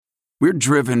We're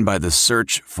driven by the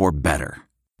search for better.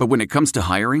 But when it comes to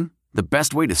hiring, the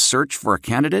best way to search for a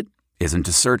candidate isn't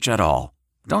to search at all.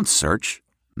 Don't search,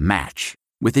 match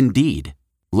with Indeed.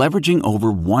 Leveraging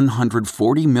over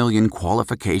 140 million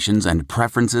qualifications and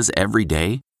preferences every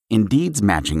day, Indeed's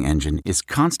matching engine is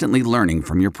constantly learning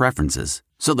from your preferences.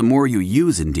 So the more you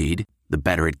use Indeed, the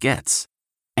better it gets.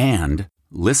 And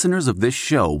listeners of this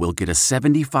show will get a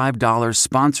 $75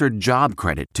 sponsored job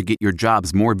credit to get your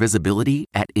jobs more visibility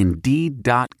at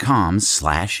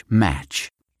Indeed.com/match.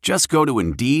 Just go to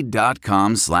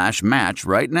Indeed.com/match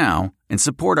right now and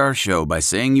support our show by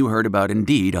saying you heard about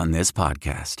Indeed on this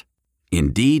podcast.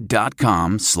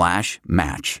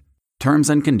 Indeed.com/match. Terms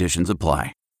and conditions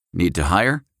apply. Need to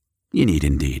hire? You need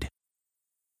Indeed.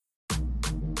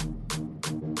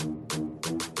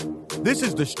 This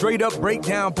is the Straight Up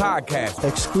Breakdown Podcast.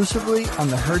 Exclusively on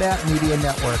the Herd App Media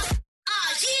Network.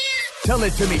 Tell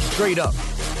it to me straight up.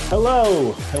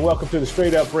 Hello, and welcome to the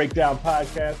Straight Up Breakdown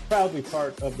Podcast, proudly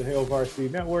part of the Hail Varsity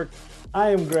Network. I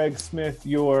am Greg Smith,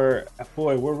 we're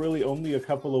really only a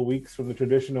couple of weeks from the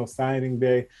traditional signing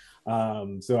day.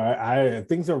 So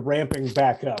things are ramping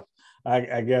back up,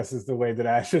 I guess is the way that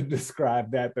I should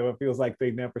describe that, though it feels like they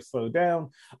never slow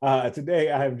down.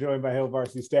 Today, I am joined by Hail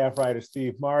Varsity staff writer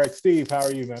Steve Marek. Steve, how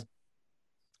are you, man?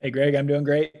 Hey, Greg, I'm doing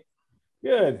great.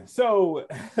 Good. So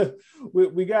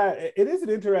we got, it is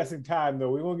an interesting time, though.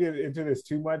 We won't get into this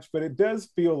too much, but it does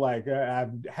feel like,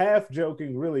 I'm half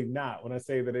joking, really not, when I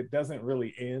say that it doesn't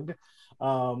really end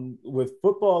with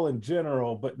football in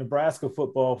general, but Nebraska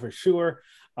football for sure.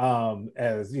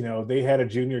 As you know, they had a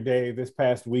junior day this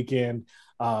past weekend.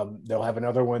 They'll have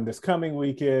another one this coming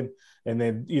weekend. And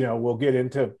then, we'll get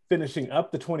into finishing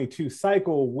up the 22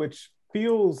 cycle, which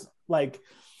feels like,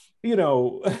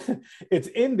 it's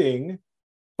ending,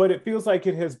 but it feels like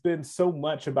it has been so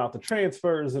much about the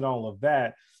transfers and all of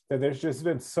that there's just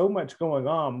been so much going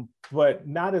on, but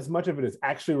not as much of it is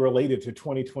actually related to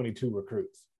 2022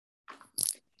 recruits.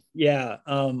 Yeah,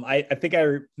 I think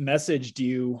I messaged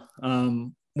you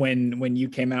when you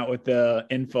came out with the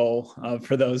info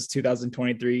for those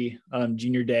 2023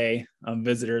 junior day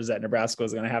visitors that Nebraska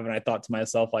was going to have, and I thought to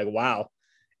myself, like, wow,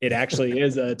 it actually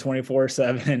is a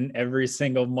 24/7 every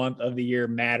single month of the year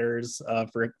matters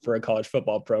for a college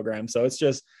football program. So it's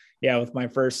just, with my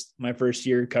first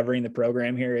year covering the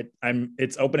program here,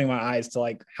 it's opening my eyes to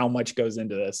like how much goes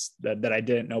into this that I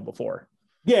didn't know before.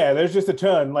 Yeah, there's just a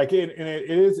ton. Like it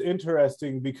is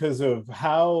interesting because of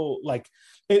how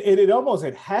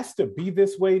it has to be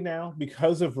this way now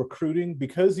because of recruiting,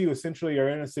 because you essentially are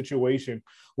in a situation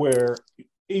where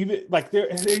even like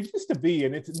there used to be,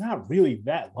 and it's not really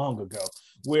that long ago,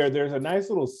 where there's a nice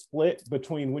little split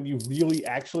between when you really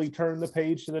actually turn the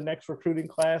page to the next recruiting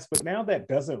class. But now that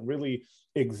doesn't really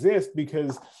exist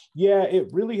because,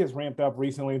 it really has ramped up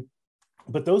recently.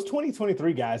 But those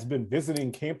 2023 guys have been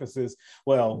visiting campuses,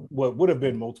 well, what would have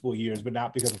been multiple years, but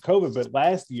not because of COVID, but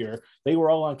last year they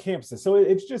were all on campuses. So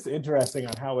it's just interesting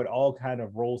on how it all kind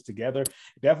of rolls together.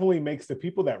 It definitely makes the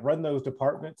people that run those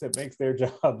departments, it makes their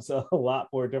jobs a lot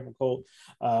more difficult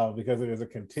because it is a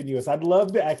continuous. I'd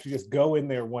love to actually just go in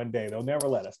there one day. They'll never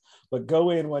let us, but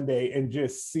go in one day and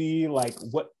just see like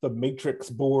what the matrix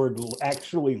board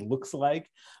actually looks like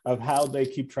of how they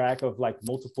keep track of like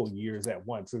multiple years at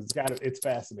once. It's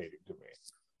fascinating to me.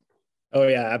 Oh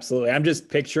yeah, absolutely. I'm just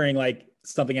picturing like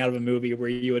something out of a movie where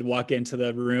you would walk into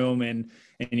the room and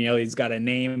he's got a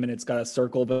name and it's got a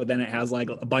circle, but then it has like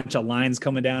a bunch of lines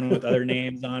coming down with other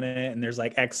names on it. And there's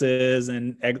like X's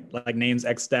and like names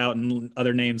X'd out and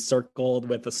other names circled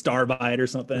with a star by it or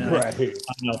something. Right. I don't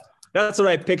know. That's what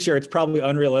I picture. It's probably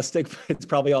unrealistic. It's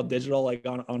probably all digital, like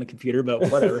on a computer, but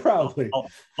whatever. Probably.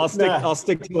 I'll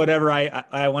stick to whatever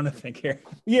I want to think here.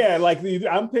 Yeah, like you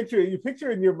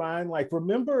picture in your mind, like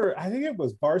remember, I think it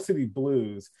was Varsity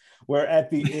Blues, where at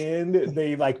the end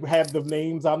they like have the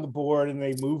names on the board and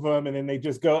they move them and then they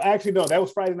just go. Actually, no, that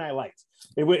was Friday Night Lights.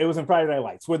 It was in Friday Night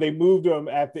Lights where they moved them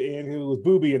at the end. It was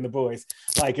Booby and the boys,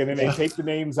 like, and then they take the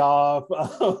names off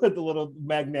with the little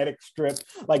magnetic strip.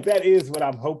 Like that is what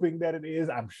I'm hoping that it is.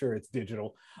 I'm sure it's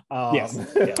digital. Yes,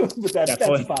 but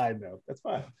that's fine though. That's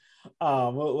fine.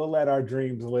 We'll let our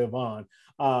dreams live on.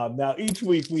 Now, each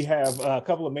week we have a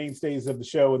couple of mainstays of the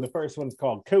show, and the first one's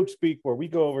called Coach Speak, where we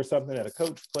go over something that a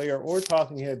coach, player, or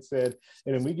talking head said,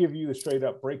 and then we give you the straight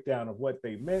up breakdown of what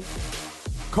they meant.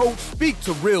 Coach Speak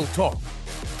to Real Talk.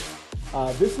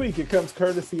 This week, it comes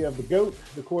courtesy of the GOAT,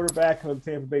 the quarterback of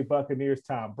the Tampa Bay Buccaneers,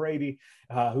 Tom Brady,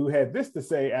 who had this to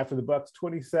say after the Bucs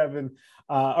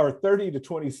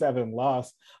 30-27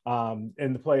 loss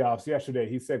in the playoffs yesterday.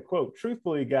 He said, quote,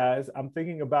 "Truthfully, guys, I'm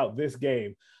thinking about this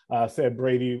game," said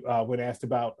Brady when asked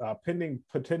about pending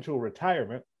potential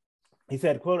retirement. He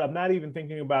said, quote, "I'm not even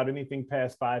thinking about anything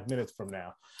past 5 minutes from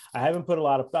now. I haven't put a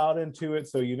lot of thought into it.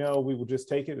 So, we will just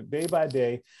take it day by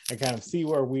day and kind of see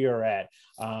where we are at."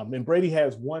 And Brady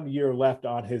has 1 year left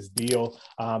on his deal.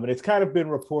 And it's kind of been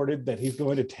reported that he's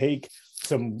going to take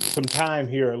some time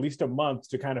here, at least a month,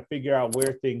 to kind of figure out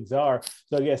where things are.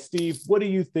 So, yes, Steve, what do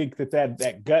you think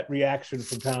that gut reaction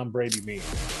from Tom Brady means?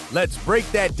 Let's break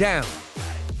that down.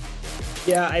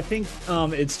 Yeah, I think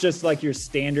it's just like your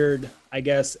standard, I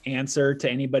guess, answer to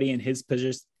anybody in his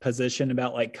position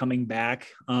about like coming back.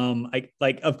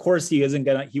 Of course I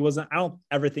don't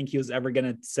ever think he was ever going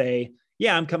to say,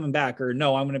 yeah, I'm coming back, or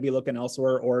no, I'm going to be looking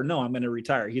elsewhere, or no, I'm going to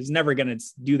retire. He's never going to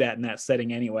do that in that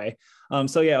setting anyway.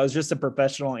 So yeah, it was just a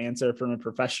professional answer from a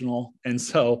professional. And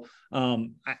so I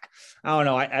don't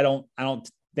know. I don't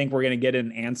think we're going to get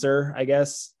an answer, I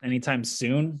guess, anytime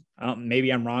soon. Maybe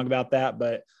I'm wrong about that,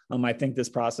 but I think this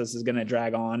process is going to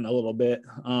drag on a little bit.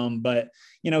 But,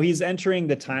 he's entering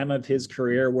the time of his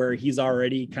career where he's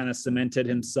already kind of cemented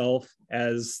himself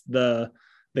as the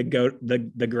GOAT,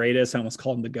 the greatest. I almost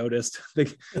called him the GOATest,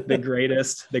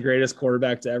 the greatest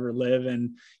quarterback to ever live.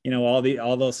 And,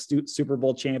 all those Super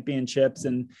Bowl championships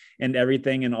and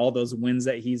everything, and all those wins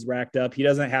that he's racked up. He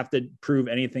doesn't have to prove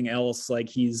anything else. Like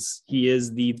he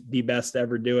is the best to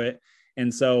ever do it.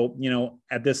 And so,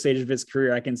 at this stage of his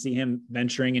career, I can see him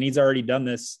venturing, and he's already done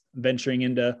this, venturing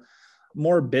into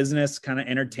more business, kind of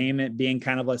entertainment, being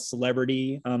kind of a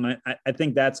celebrity. I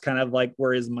think that's kind of like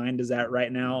where his mind is at right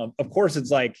now. Of course,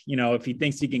 it's like, if he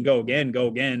thinks he can go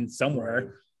again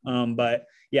somewhere. But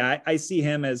yeah, I see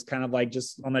him as kind of like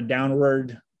just on the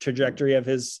downward trajectory of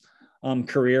his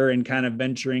career, and kind of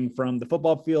venturing from the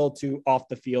football field to off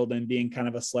the field and being kind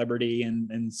of a celebrity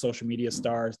and social media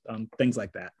stars, things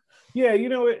like that. Yeah,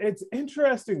 it's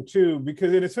interesting too,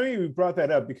 because it's funny you brought that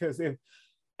up, because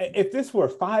if this were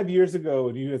 5 years ago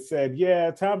and you had said, yeah,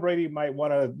 Tom Brady might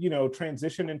want to,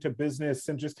 transition into business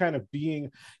and just kind of being,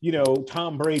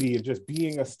 Tom Brady and just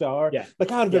being a star, I would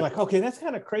have been like, okay, that's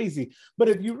kind of crazy. But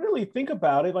if you really think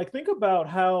about it, think about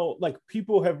how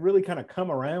people have really kind of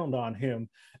come around on him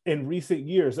in recent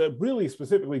years, really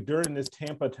specifically during this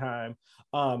Tampa time.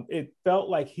 It felt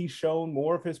like he's shown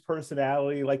more of his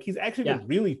personality. He's actually been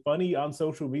really funny on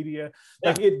social media.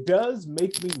 It does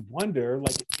make me wonder,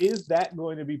 is that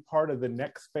going to be part of the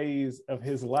next phase of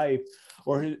his life,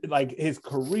 or his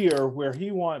career, where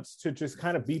he wants to just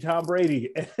kind of be Tom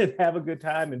Brady and have a good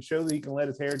time and show that he can let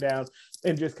his hair down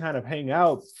and just kind of hang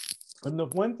out? And the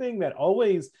one thing that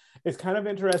always is kind of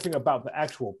interesting about the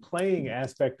actual playing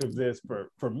aspect of this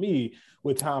for me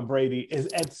with Tom Brady is,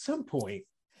 at some point,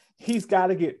 he's got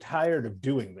to get tired of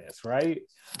doing this, right?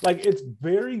 It's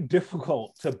very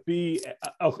difficult to be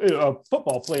a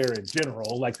football player in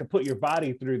general, to put your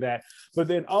body through that. But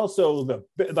then also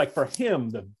for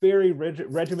him, the very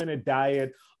regimented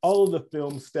diet, all of the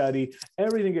film study,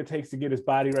 everything it takes to get his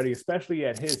body ready, especially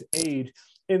at his age.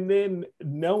 And then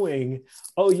knowing,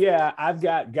 oh yeah, I've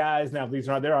got guys now,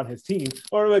 they're on his team,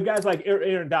 or guys like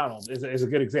Aaron Donald is a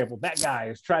good example. That guy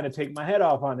is trying to take my head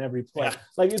off on every play.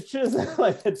 Yeah. It's just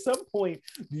at some point,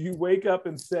 do you wake up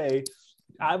and say,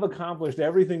 I've accomplished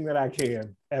everything that I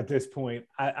can at this point.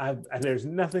 There's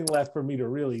nothing left for me to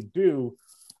really do.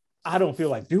 I don't feel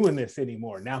like doing this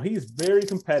anymore. Now, he's very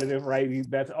competitive, right?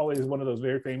 That's always one of those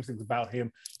very famous things about him,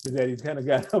 is that he's kind of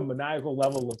got a maniacal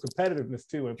level of competitiveness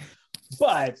to him.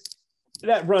 But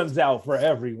that runs out for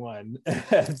everyone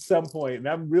at some point. And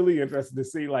I'm really interested to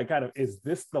see, is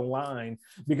this the line?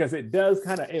 Because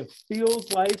it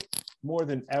feels like more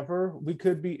than ever, we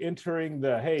could be entering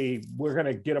hey, we're going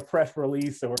to get a press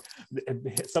release or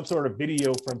some sort of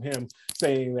video from him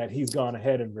saying that he's gone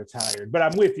ahead and retired. But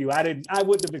I'm with you. I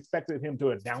wouldn't have expected him to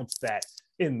announce that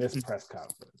in this press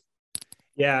conference.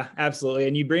 Yeah, absolutely.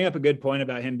 And you bring up a good point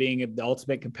about him being the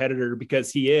ultimate competitor,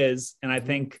 because he is. And I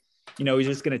think, he's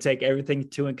just going to take everything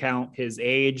into account, his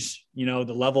age, the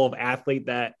level of athlete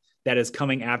that is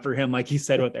coming after him. Like you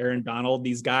said, with Aaron Donald,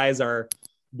 these guys are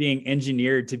being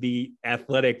engineered to be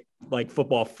athletic,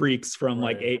 football freaks from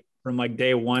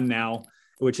day one now,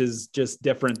 which is just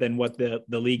different than what the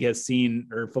league has seen,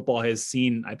 or football has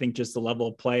seen. I think just the level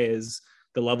of play is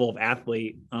the level of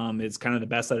athlete is kind of the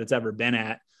best that it's ever been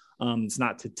at. It's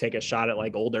not to take a shot at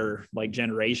older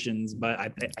generations,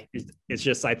 but it's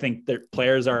just, I think that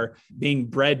players are being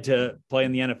bred to play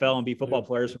in the NFL and be football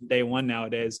players from day one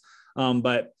nowadays.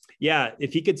 But yeah,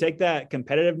 if he could take that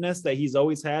competitiveness that he's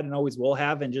always had and always will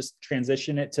have and just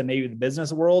transition it to maybe the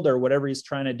business world or whatever he's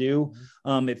trying to do.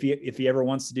 If he ever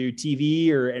wants to do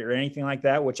TV or anything like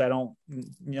that, which I don't,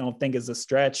 think is a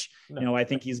stretch, I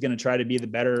think he's going to try to be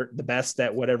the best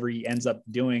at whatever he ends up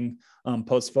doing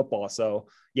post football. So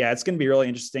yeah, it's going to be really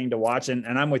interesting to watch. And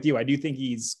I'm with you. I do think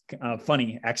he's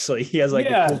funny. Actually, he has a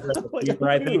cool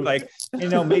I think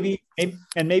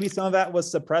maybe some of that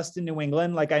was suppressed in New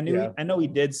England. Like I know he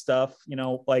did stuff,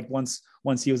 like once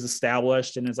he was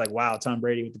established, and it's like, wow, Tom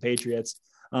Brady with the Patriots.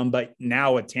 But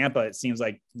now with Tampa, it seems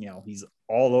like, he's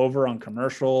all over on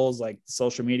commercials, like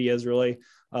social media has really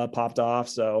popped off.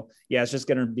 So yeah, it's just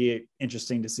going to be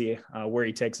interesting to see where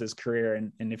he takes his career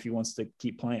and if he wants to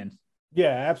keep playing.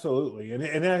 Yeah, absolutely.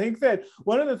 And I think that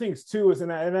one of the things too is,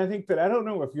 and I think that, I don't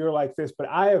know if you're like this, but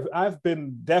I've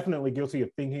been definitely guilty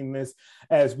of thinking this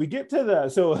as we get to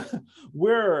so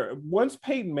once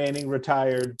Peyton Manning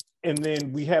retired, and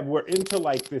then we're into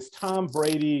like this Tom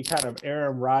Brady kind of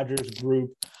Aaron Rodgers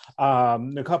group,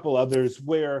 a couple others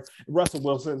where Russell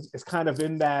Wilson is kind of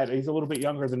in that. He's a little bit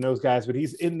younger than those guys, but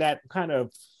he's in that kind of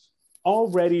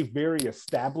already very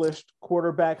established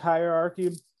quarterback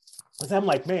hierarchy. Because I'm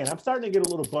like, man, I'm starting to get a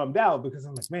little bummed out because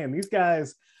I'm like, man, these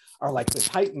guys are like the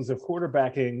titans of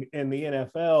quarterbacking in the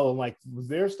NFL. And like,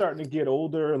 they're starting to get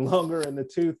older and longer in the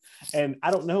tooth. And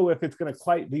I don't know if it's going to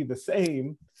quite be the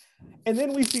same. And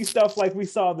then we see stuff like we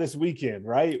saw this weekend,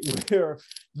 right? Where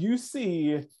you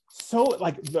see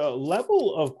like the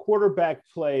level of quarterback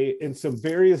play in some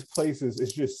various places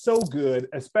is just so good,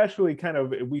 especially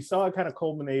we saw it kind of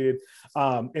culminated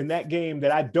in that game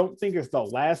that I don't think is the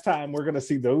last time we're going to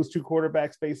see those two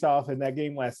quarterbacks face off in that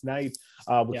game last night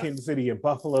with Kansas City and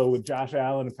Buffalo with Josh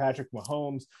Allen and Patrick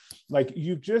Mahomes. Like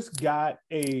you've just got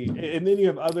and then you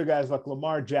have other guys like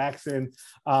Lamar Jackson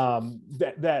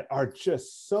that are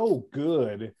just so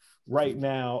good right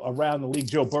now around the league.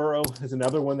 Joe Burrow is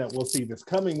another one that we'll see this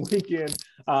coming weekend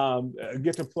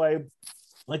get to play.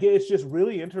 Like it's just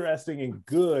really interesting and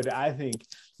good, I think,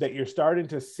 that you're starting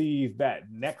to see that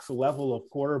next level of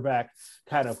quarterback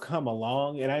kind of come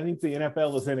along. And I think the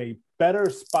NFL is in a better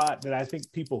spot than I think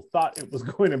people thought it was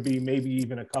going to be maybe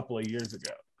even a couple of years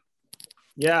ago.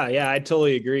 Yeah, I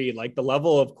totally agree. Like the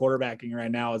level of quarterbacking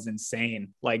right now is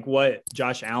insane. Like what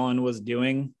Josh Allen was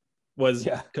doing was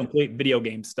complete video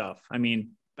game stuff. I mean,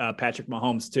 Patrick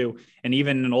Mahomes too. And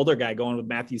even an older guy going with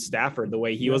Matthew Stafford, the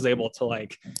way he was able to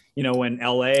when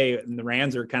LA and the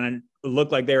Rams are kind of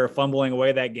looked like they were fumbling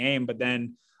away that game. But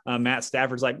then Matt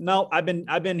Stafford's like, no, I've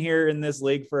been here in this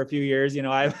league for a few years.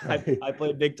 I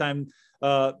played big time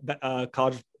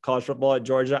college football at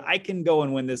Georgia. I can go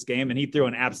and win this game. And he threw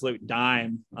an absolute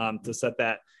dime to set up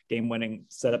that game winning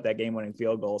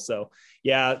field goal. So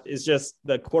yeah, it's just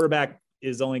the quarterbacking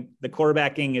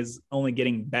is only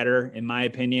getting better in my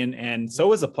opinion. And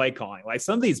so is the play calling. Like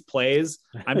some of these plays,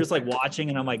 I'm just like watching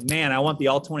and I'm like, man, I want the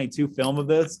all 22 film of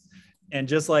this. And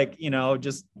just like,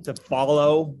 just to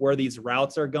follow where these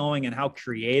routes are going and how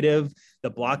creative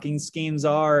the blocking schemes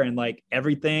are and like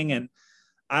everything. And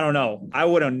I don't know, I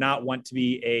would not want to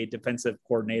be a defensive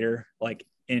coordinator, like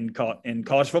in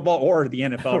college football or the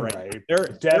NFL. Right.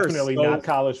 They're definitely not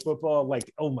college football.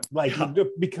 Like, oh my, like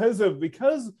because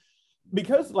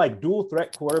like dual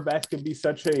threat quarterbacks can be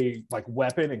such a like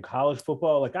weapon in college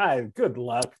football. Like good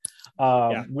luck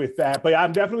with that. But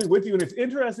I'm definitely with you. And it's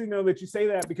interesting though that you say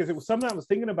that because it was something I was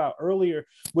thinking about earlier,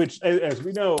 which as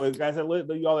we know, guys,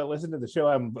 y'all that listen to the show,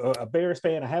 I'm a Bears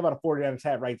fan. I have on a 49ers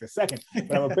hat right this second,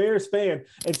 but I'm a Bears fan.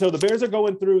 And so the Bears are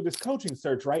going through this coaching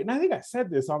search, right? And I think I said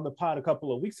this on the pod a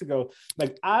couple of weeks ago.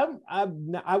 Like I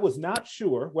was not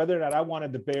sure whether or not I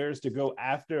wanted the Bears to go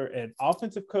after an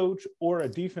offensive coach or a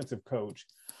defensive coach.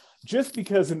 Just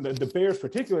because in the Bears'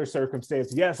 particular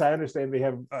circumstance, yes, I understand they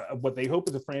have what they hope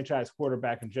is a franchise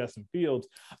quarterback in Justin Fields,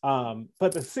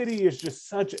 but the city is just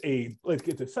such a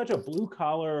blue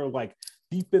collar, like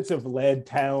defensive led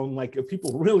town. Like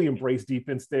people really embrace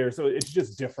defense there, so it's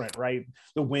just different, right?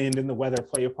 The wind and the weather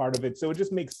play a part of it, so it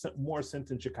just makes more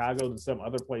sense in Chicago than some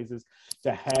other places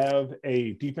to have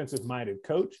a defensive minded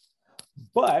coach.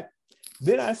 But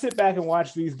then I sit back and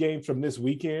watch these games from this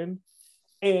weekend.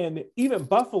 And even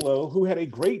Buffalo, who had a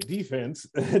great defense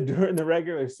during the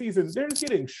regular season, they're just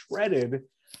getting shredded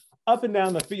up and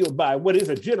down the field by what is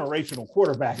a generational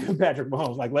quarterback, Patrick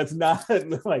Mahomes. Like, let's not,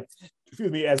 like,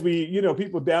 excuse me, as we,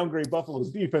 people downgrade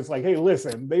Buffalo's defense, like, hey,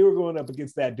 listen, they were going up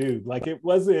against that dude. Like, it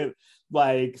wasn't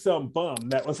like some bum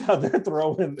that was out there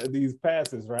throwing these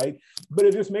passes, right? But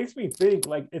it just makes me think,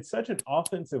 like, it's such an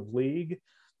offensive league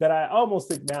that I almost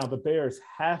think now the Bears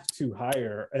have to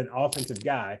hire an offensive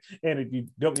guy. And you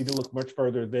don't need to look much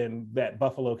further than that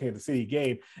Buffalo Kansas City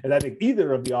game. And I think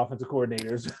either of the offensive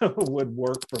coordinators would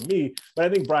work for me. But I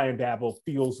think Brian Daboll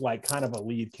feels like kind of a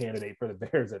lead candidate for the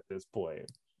Bears at this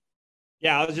point.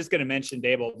 Yeah, I was just going to mention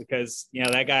Daboll because,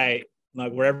 that guy,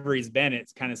 like wherever he's been,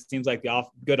 it kind of seems like the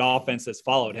good offense has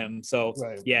followed him. So,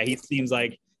 Yeah, he seems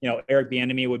like, Eric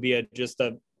Bieniemy would be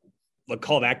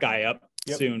call that guy up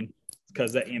soon.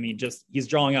 Because he's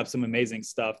drawing up some amazing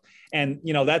stuff. And,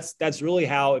 that's really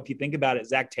how, if you think about it,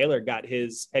 Zach Taylor got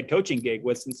his head coaching gig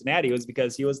with Cincinnati. It was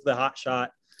because he was the hotshot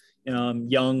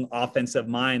young offensive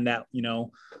mind that,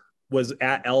 was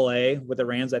at LA with the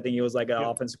Rams. I think he was like an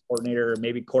offensive coordinator or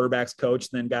maybe quarterbacks coach,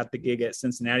 then got the gig at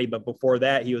Cincinnati. But before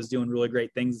that, he was doing really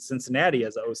great things in Cincinnati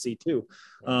as an OC too.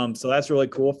 So that's really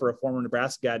cool for a former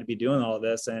Nebraska guy to be doing all of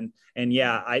this. And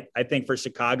yeah, I think for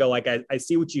Chicago, like I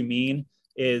see what you mean.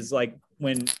 Is like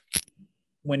when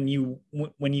you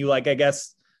like, I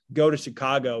guess, go to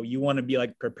Chicago, you want to be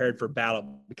like prepared for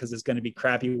battle because it's going to be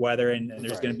crappy weather and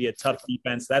there's going to be a tough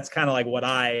defense. That's kind of like what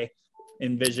I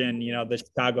envision, the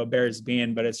Chicago Bears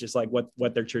being, but it's just like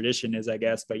what their tradition is, I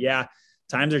guess. But yeah,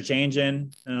 times are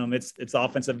changing. It's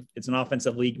offensive. It's an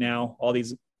offensive league now. All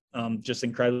these just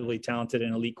incredibly talented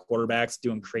and elite quarterbacks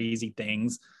doing crazy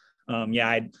things.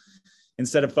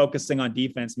 Instead of focusing on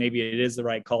defense, maybe it is the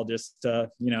right call just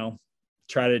to,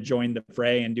 try to join the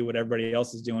fray and do what everybody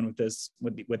else is doing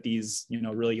with these,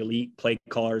 really elite play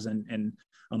callers and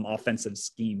offensive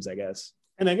schemes, I guess.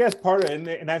 And I guess part of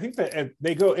it, and I think that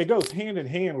it goes hand in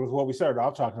hand with what we started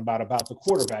off talking about the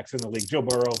quarterbacks in the league. Joe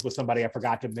Burrow was somebody I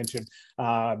forgot to mention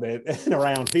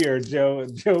around here. Joe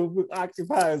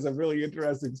occupies a really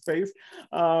interesting space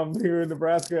here in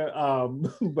Nebraska,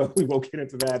 but we won't get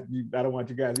into that. I don't want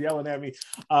you guys yelling at me.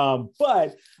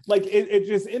 But like it's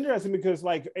just interesting because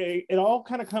like it all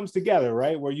kind of comes together,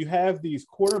 right? Where you have these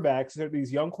quarterbacks,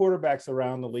 these young quarterbacks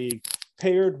around the league,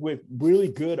 paired with really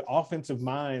good offensive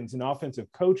minds and offensive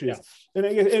coaches. Yeah.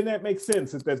 And that makes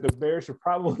sense that the Bears should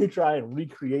probably try and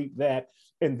recreate that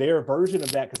in their version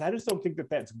of that, because I just don't think that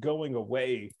that's going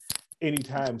away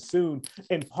anytime soon.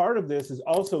 And part of this is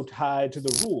also tied to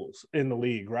the rules in the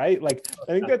league, right? Like,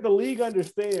 I think that the league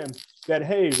understands that,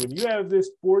 hey, when you have this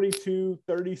 42,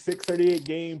 36, 38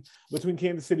 game between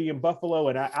Kansas City and Buffalo,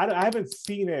 and I haven't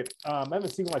seen it, I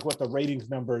haven't seen like what the ratings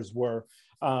numbers were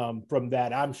from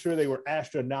that. I'm sure they were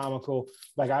astronomical.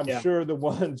 Like I'm sure the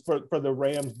ones for the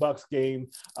Rams Bucks game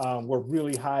were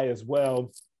really high as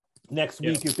well. Next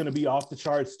week is going to be off the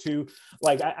charts too.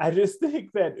 Like I just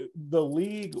think that the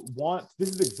league this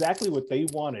is exactly what they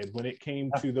wanted when it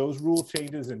came to those rule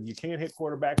changes, and you can't hit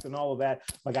quarterbacks and all of that.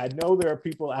 Like I know there are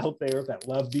people out there that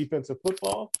love defensive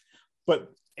football,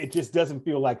 but it just doesn't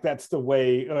feel like that's the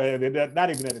way, not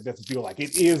even that it doesn't feel like,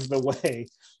 it is the way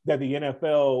that the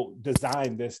NFL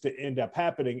designed this to end up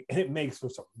happening. And it makes for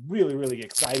some really, really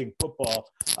exciting football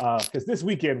because this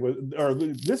weekend,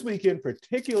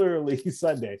 particularly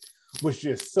Sunday, was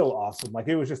just so awesome. Like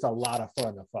it was just a lot of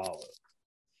fun to follow.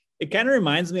 It kind of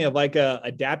reminds me of like a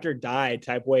adapt or die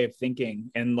type way of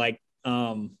thinking. And like,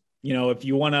 if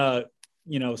you want to,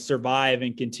 survive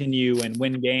and continue and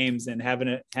win games and have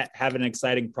an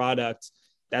exciting product,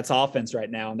 that's offense right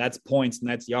now. And that's points and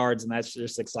that's yards and that's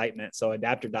just excitement. So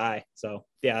adapt or die. So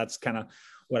yeah, that's kind of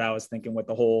what I was thinking with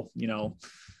the whole,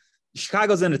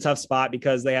 Chicago's in a tough spot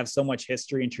because they have so much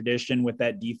history and tradition with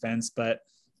that defense, but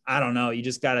I don't know. You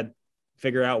just got to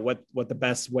figure out what the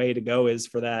best way to go is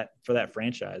for that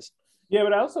franchise. Yeah,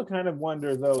 but I also kind of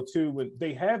wonder, though, too, when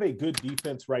they have a good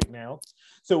defense right now.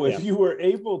 So if you were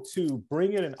able to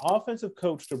bring in an offensive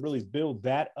coach to really build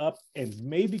that up and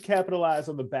maybe capitalize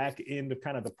on the back end of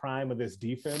kind of the prime of this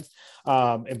defense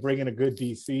and bring in a good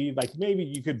DC, like maybe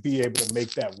you could be able to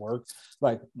make that work.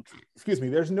 Like,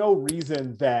 there's no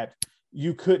reason that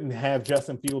you couldn't have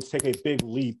Justin Fields take a big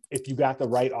leap if you got the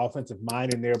right offensive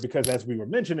mind in there, because as we were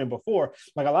mentioning before,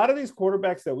 like a lot of these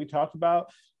quarterbacks that we talked about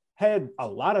had a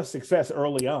lot of success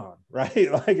early on,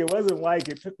 right? Like it wasn't like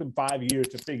it took them 5 years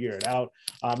to figure it out.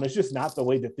 It's just not the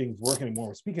way that things work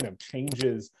anymore. Speaking of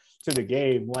changes to the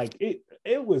game, like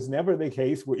it was never the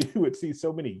case where you would see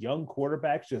so many young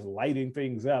quarterbacks just lighting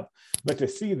things up. But to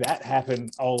see that happen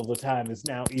all of the time is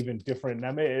now even different.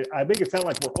 I mean, I make it sound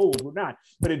like we're old. We're not.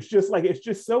 But it's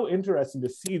just so interesting to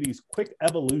see these quick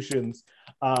evolutions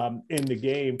in the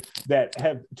game that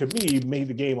have, to me, made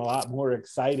the game a lot more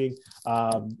exciting.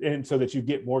 And so that you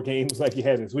get more games like you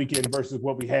had this weekend versus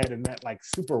what we had in that like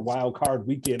super wild card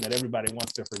weekend that everybody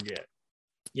wants to forget.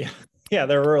 Yeah. Yeah.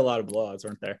 There were a lot of blowouts,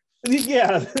 weren't there?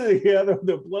 Yeah,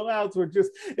 the blowouts were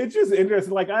it's just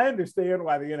interesting. Like, I understand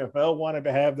why the NFL wanted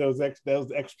to have those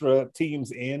extra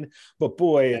teams in, but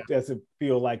boy, it doesn't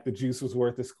feel like the juice was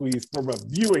worth the squeeze from a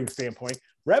viewing standpoint.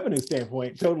 Revenue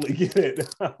standpoint, totally get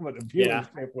it. But a viewing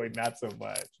standpoint, not so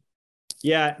much.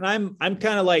 Yeah, and I'm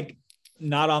kind of like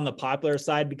not on the popular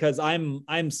side because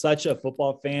I'm such a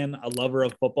football fan, a lover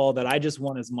of football, that I just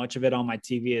want as much of it on my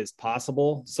TV as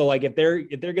possible. So like if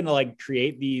they're gonna like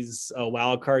create these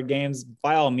wild card games,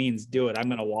 by all means do it. I'm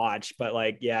gonna watch. But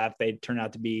like, yeah, if they turn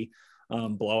out to be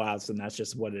blowouts, then that's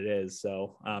just what it is.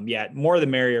 So yeah, more the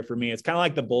merrier for me. It's kind of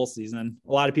like the bowl season.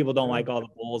 A lot of people don't like all the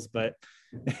bowls, but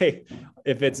hey,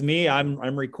 if it's me,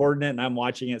 I'm recording it and I'm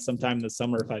watching it sometime this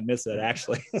summer if I miss it,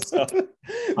 actually. So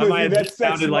I might have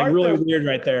sounded like really weird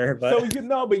right there. But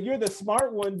so but you're the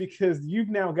smart one because you've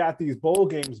now got these bowl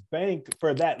games banked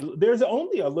for that. There's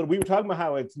only a little, we were talking about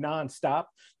how it's nonstop.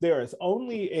 There is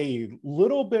only a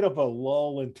little bit of a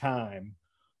lull in time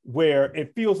where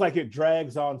it feels like it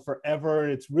drags on forever.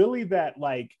 It's really that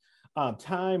like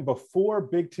time before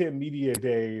Big Ten Media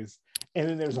Days. And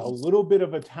then there's a little bit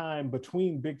of a time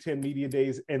between Big Ten Media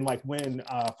Days and like when,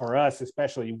 for us,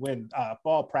 especially when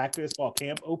fall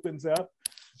camp opens up,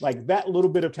 like that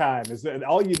little bit of time is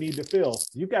all you need to fill.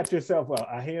 You got yourself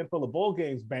a handful of bowl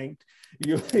games banked.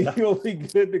 You'll be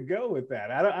good to go with that.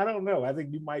 I don't know. I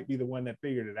think you might be the one that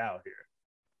figured it out here.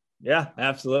 Yeah,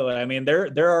 absolutely. I mean,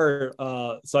 there are,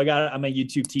 so I'm a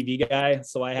YouTube TV guy.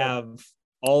 So I have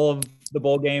all of the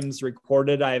bowl games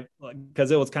recorded.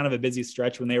 Because it was kind of a busy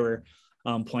stretch when they were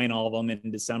playing all of them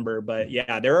in December. But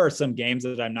yeah, there are some games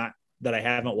that I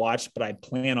haven't watched, but I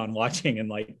plan on watching in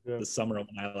like the summer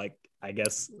when I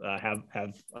guess have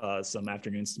some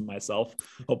afternoons to myself,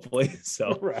 hopefully.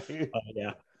 So right.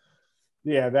 Yeah.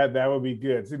 Yeah, that would be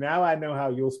good. So now I know how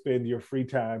you'll spend your free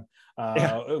time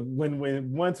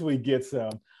once we get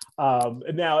some.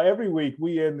 Now, every week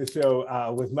we end the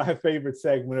show with my favorite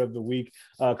segment of the week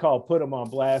called Put Them on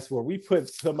Blast, where we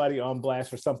put somebody on blast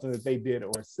for something that they did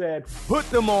or said. Put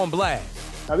them on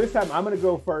blast. Now, this time I'm going to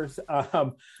go first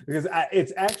because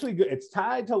it's actually good. It's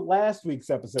tied to last week's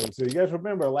episode. So you guys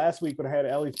remember last week when I had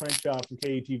Ellie French on from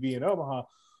KATV in Omaha,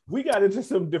 we got into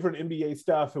some different NBA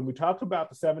stuff, and we talked about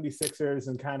the 76ers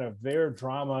and kind of their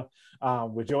drama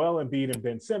with Joel Embiid and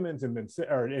Ben Simmons, and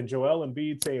Joel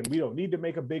Embiid saying we don't need to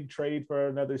make a big trade for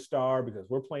another star because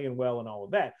we're playing well and all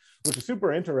of that, which is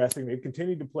super interesting. They've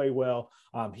continued to play well.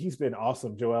 He's been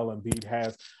awesome, Joel Embiid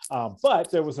has. But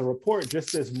there was a report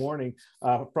just this morning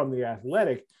from The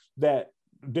Athletic that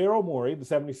Daryl Morey, the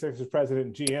 76ers president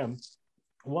and GM,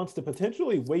 wants to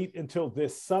potentially wait until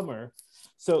this summer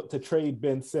to trade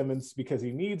Ben Simmons because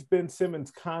he needs Ben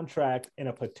Simmons' contract and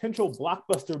a potential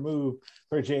blockbuster move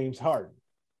for James Harden.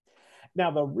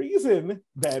 Now, the reason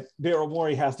that Daryl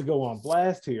Morey has to go on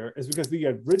blast here is because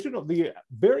the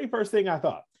very first thing I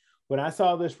thought when I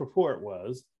saw this report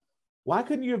was, why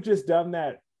couldn't you have just done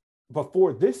that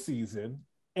before this season?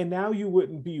 And now you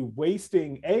wouldn't be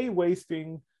wasting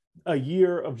a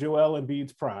year of Joel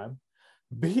Embiid's prime.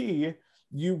 B,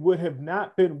 you would have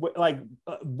not been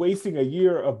wasting a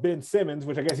year of Ben Simmons,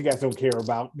 which I guess you guys don't care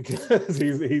about because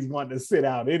he's wanting to sit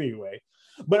out anyway.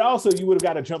 But also you would have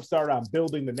got a jump start on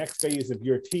building the next phase of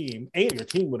your team, and your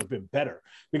team would have been better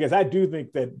because I do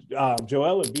think that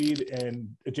Joel Embiid and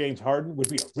James Harden would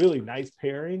be a really nice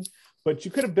pairing, but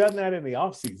you could have done that in the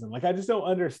offseason. Like, I just don't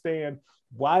understand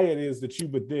why it is that you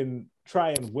would then try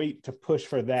and wait to push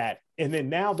for that. And then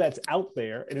now that's out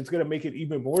there and it's going to make it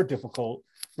even more difficult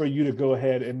for you to go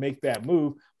ahead and make that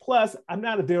move. Plus, I'm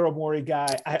not a Daryl Morey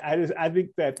guy. I think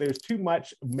that there's too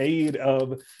much made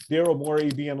of Daryl Morey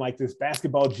being like this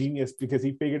basketball genius because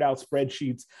he figured out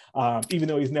spreadsheets, even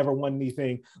though he's never won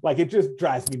anything. Like, it just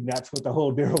drives me nuts with the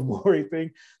whole Daryl Morey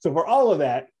thing. So for all of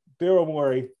that, Daryl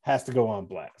Morey has to go on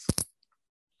blast.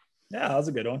 Yeah, that was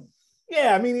a good one.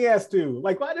 Yeah, I mean, he has to.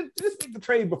 Like, why didn't just make the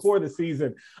trade before the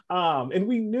season? And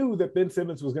we knew that Ben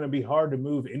Simmons was going to be hard to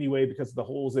move anyway because of the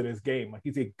holes in his game. Like,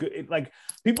 he's a good, like,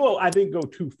 people, I think, go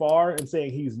too far in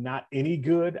saying he's not any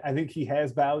good. I think he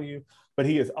has value, but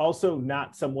he is also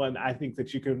not someone I think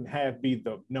that you can have be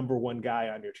the number one guy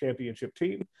on your championship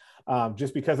team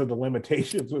just because of the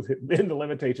limitations with him, and the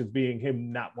limitations being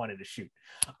him not wanting to shoot.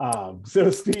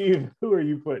 So, Steve, who are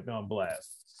you putting on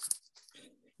blast?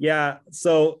 Yeah.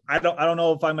 So I don't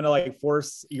know if I'm going to like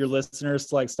force your listeners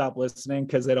to like stop listening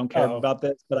because they don't care about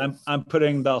this, but I'm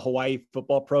putting the Hawaii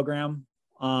football program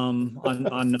on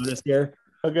notice here.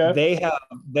 Okay.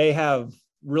 They have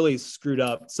really screwed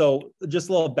up. So just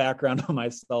a little background on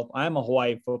myself. I'm a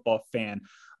Hawaii football fan.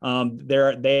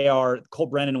 Cole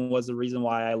Brennan was the reason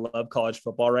why I love college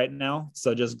football right now.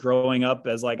 So just growing up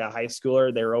as like a high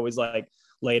schooler, they were always like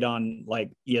late on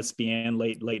like ESPN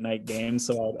late night games.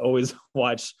 So I'd always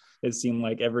watch, it seemed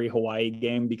like, every Hawaii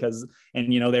game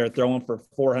and they were throwing for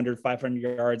 400, 500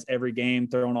 yards every game,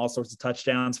 throwing all sorts of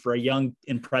touchdowns. For a young,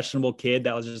 impressionable kid,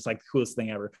 that was just like the coolest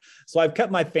thing ever. So I've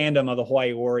kept my fandom of the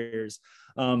Hawaii Warriors.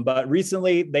 But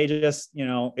recently they just,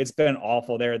 it's been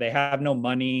awful there. They have no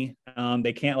money.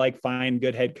 They can't like find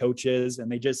good head coaches,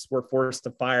 and they just were forced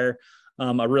to fire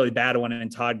a really bad one in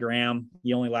Todd Graham.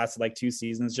 He only lasted like 2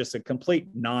 seasons, just a complete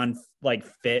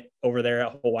fit over there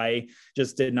at Hawaii,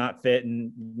 just did not fit,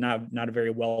 and not a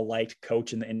very well-liked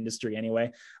coach in the industry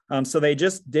anyway. So they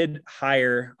just did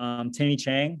hire Timmy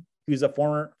Chang, who's a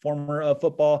former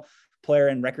football player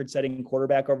and record-setting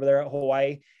quarterback over there at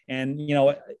Hawaii. And,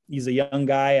 he's a young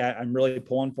guy. I'm really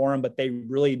pulling for him, but they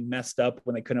really messed up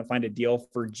when they couldn't find a deal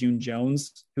for June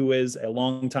Jones, who is a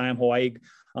longtime Hawaii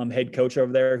head coach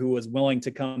over there, who was willing to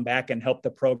come back and help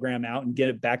the program out and get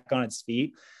it back on its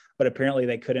feet. But apparently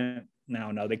they couldn't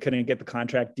get the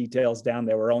contract details down.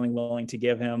 They were only willing to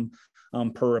give him,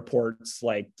 per reports,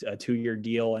 like a 2-year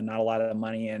deal and not a lot of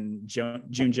money. And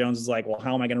June Jones is like, well,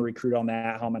 how am I going to recruit on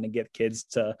that? How am I going to get kids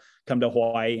to come to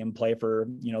Hawaii and play for,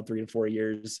 3 to 4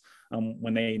 years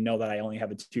when they know that I only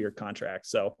have a 2-year contract?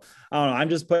 So I don't know. I'm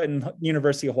just putting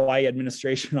University of Hawaii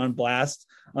administration on blast.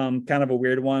 Kind of a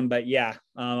weird one, but yeah,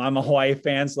 I'm a Hawaii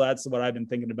fan. So that's what I've been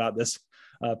thinking about this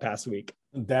past week.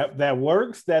 That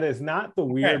works. That is not the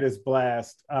weirdest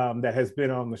blast that has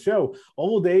been on the show.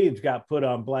 Old Age got put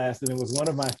on blast, and it was one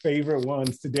of my favorite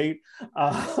ones to date.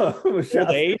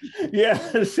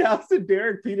 Shouts to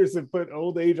Derek Peterson put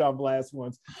Old Age on blast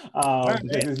once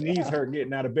because his knees hurt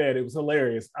getting out of bed. It was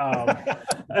hilarious.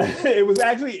 It was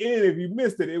actually if you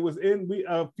missed it, it was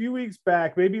a few weeks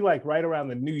back, maybe like right around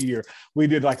the new year. We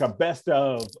did like a best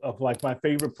of like my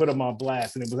favorite put them on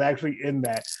blast, and it was actually in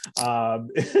that.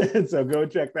 So go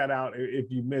check that out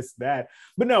if you missed that.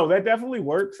 But no, that definitely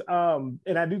works.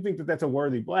 And I do think that that's a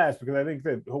worthy blast, because I think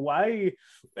that Hawaii,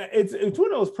 it's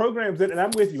one of those programs that, and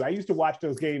I'm with you, I used to watch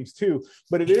those games too,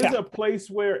 but it is a place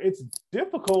where it's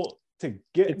difficult to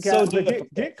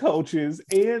get coaches.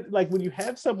 And like when you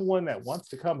have someone that wants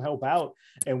to come help out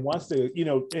and wants to,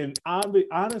 and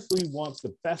honestly wants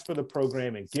the best for the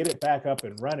program and get it back up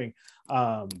and running,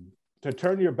 to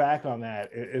turn your back on that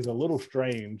is a little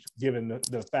strange, given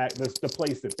the fact that's the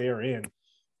place that they're in.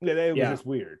 It was just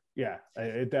weird. Yeah,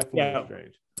 it definitely was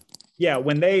strange. Yeah,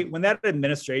 when that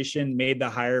administration made the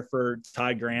hire for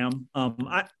Todd Graham,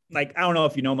 I don't know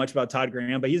if you know much about Todd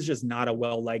Graham, but he's just not a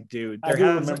well-liked dude. I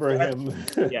do remember him.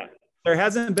 Yeah, there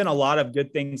hasn't been a lot of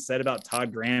good things said about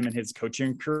Todd Graham and his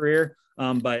coaching career.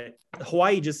 But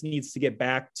Hawaii just needs to get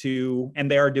back to,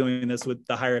 and they are doing this with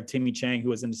the hire of Timmy Chang, who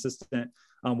was an assistant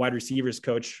wide receivers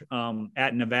coach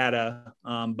at Nevada,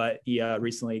 but he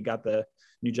recently got the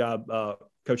new job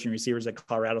coaching receivers at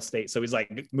Colorado State. So he's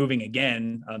like moving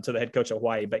again to the head coach of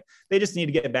Hawaii. But they just need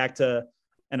to get back to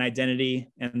an identity,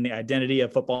 and the identity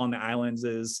of football on the islands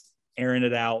is airing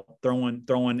it out,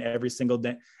 throwing every single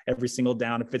down.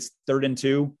 If it's 3rd and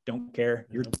 2, don't care.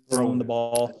 You're throwing the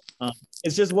ball.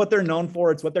 It's just what they're known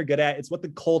for. It's what they're good at. It's what the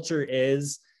culture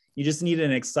is. You just need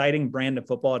an exciting brand of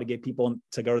football to get people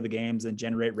to go to the games and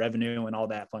generate revenue and all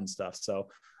that fun stuff. So,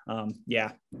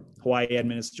 Hawaii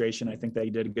administration, I think they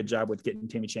did a good job with getting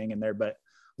Timmy Chang in there, but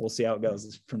we'll see how it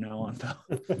goes from now on, though.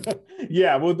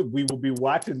 Yeah, we will be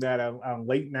watching that on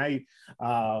late night,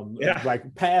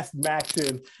 like past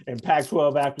Maction and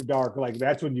Pac-12 after dark. Like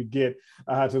that's when you get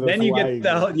to those. Then you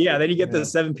Hawaii get the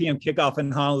 7 p.m. kickoff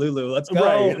in Honolulu. Let's go.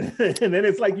 Right. And then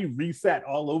it's like you reset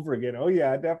all over again. Oh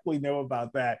yeah, I definitely know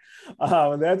about that.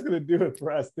 And that's going to do it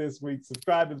for us this week.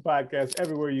 Subscribe to the podcast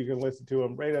everywhere you can listen to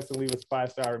them. Rate us and leave us a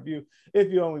 5-star review. If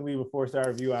you only leave a 4-star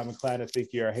review, I'm inclined to think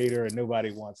you're a hater, and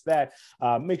nobody wants that.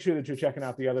 Make sure that you're checking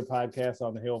out the other podcasts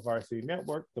on the Hail Varsity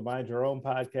Network, the Mind Your Own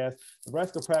podcast,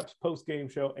 Nebraska Preps post-game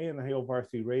show, and the Hail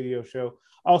Varsity radio show.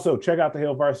 Also, check out the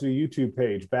Hail Varsity YouTube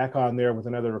page, back on there with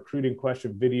another recruiting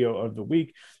question video of the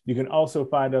week. You can also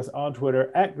find us on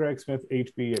Twitter at Greg Smith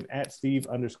HB and at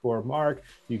Steve_Mark.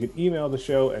 You can email the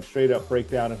show at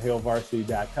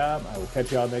straightupbreakdown@hailvarsity.com. I will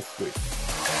catch y'all next week.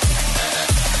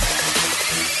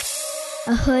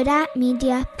 A Hurrdat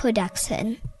Media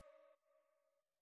Production.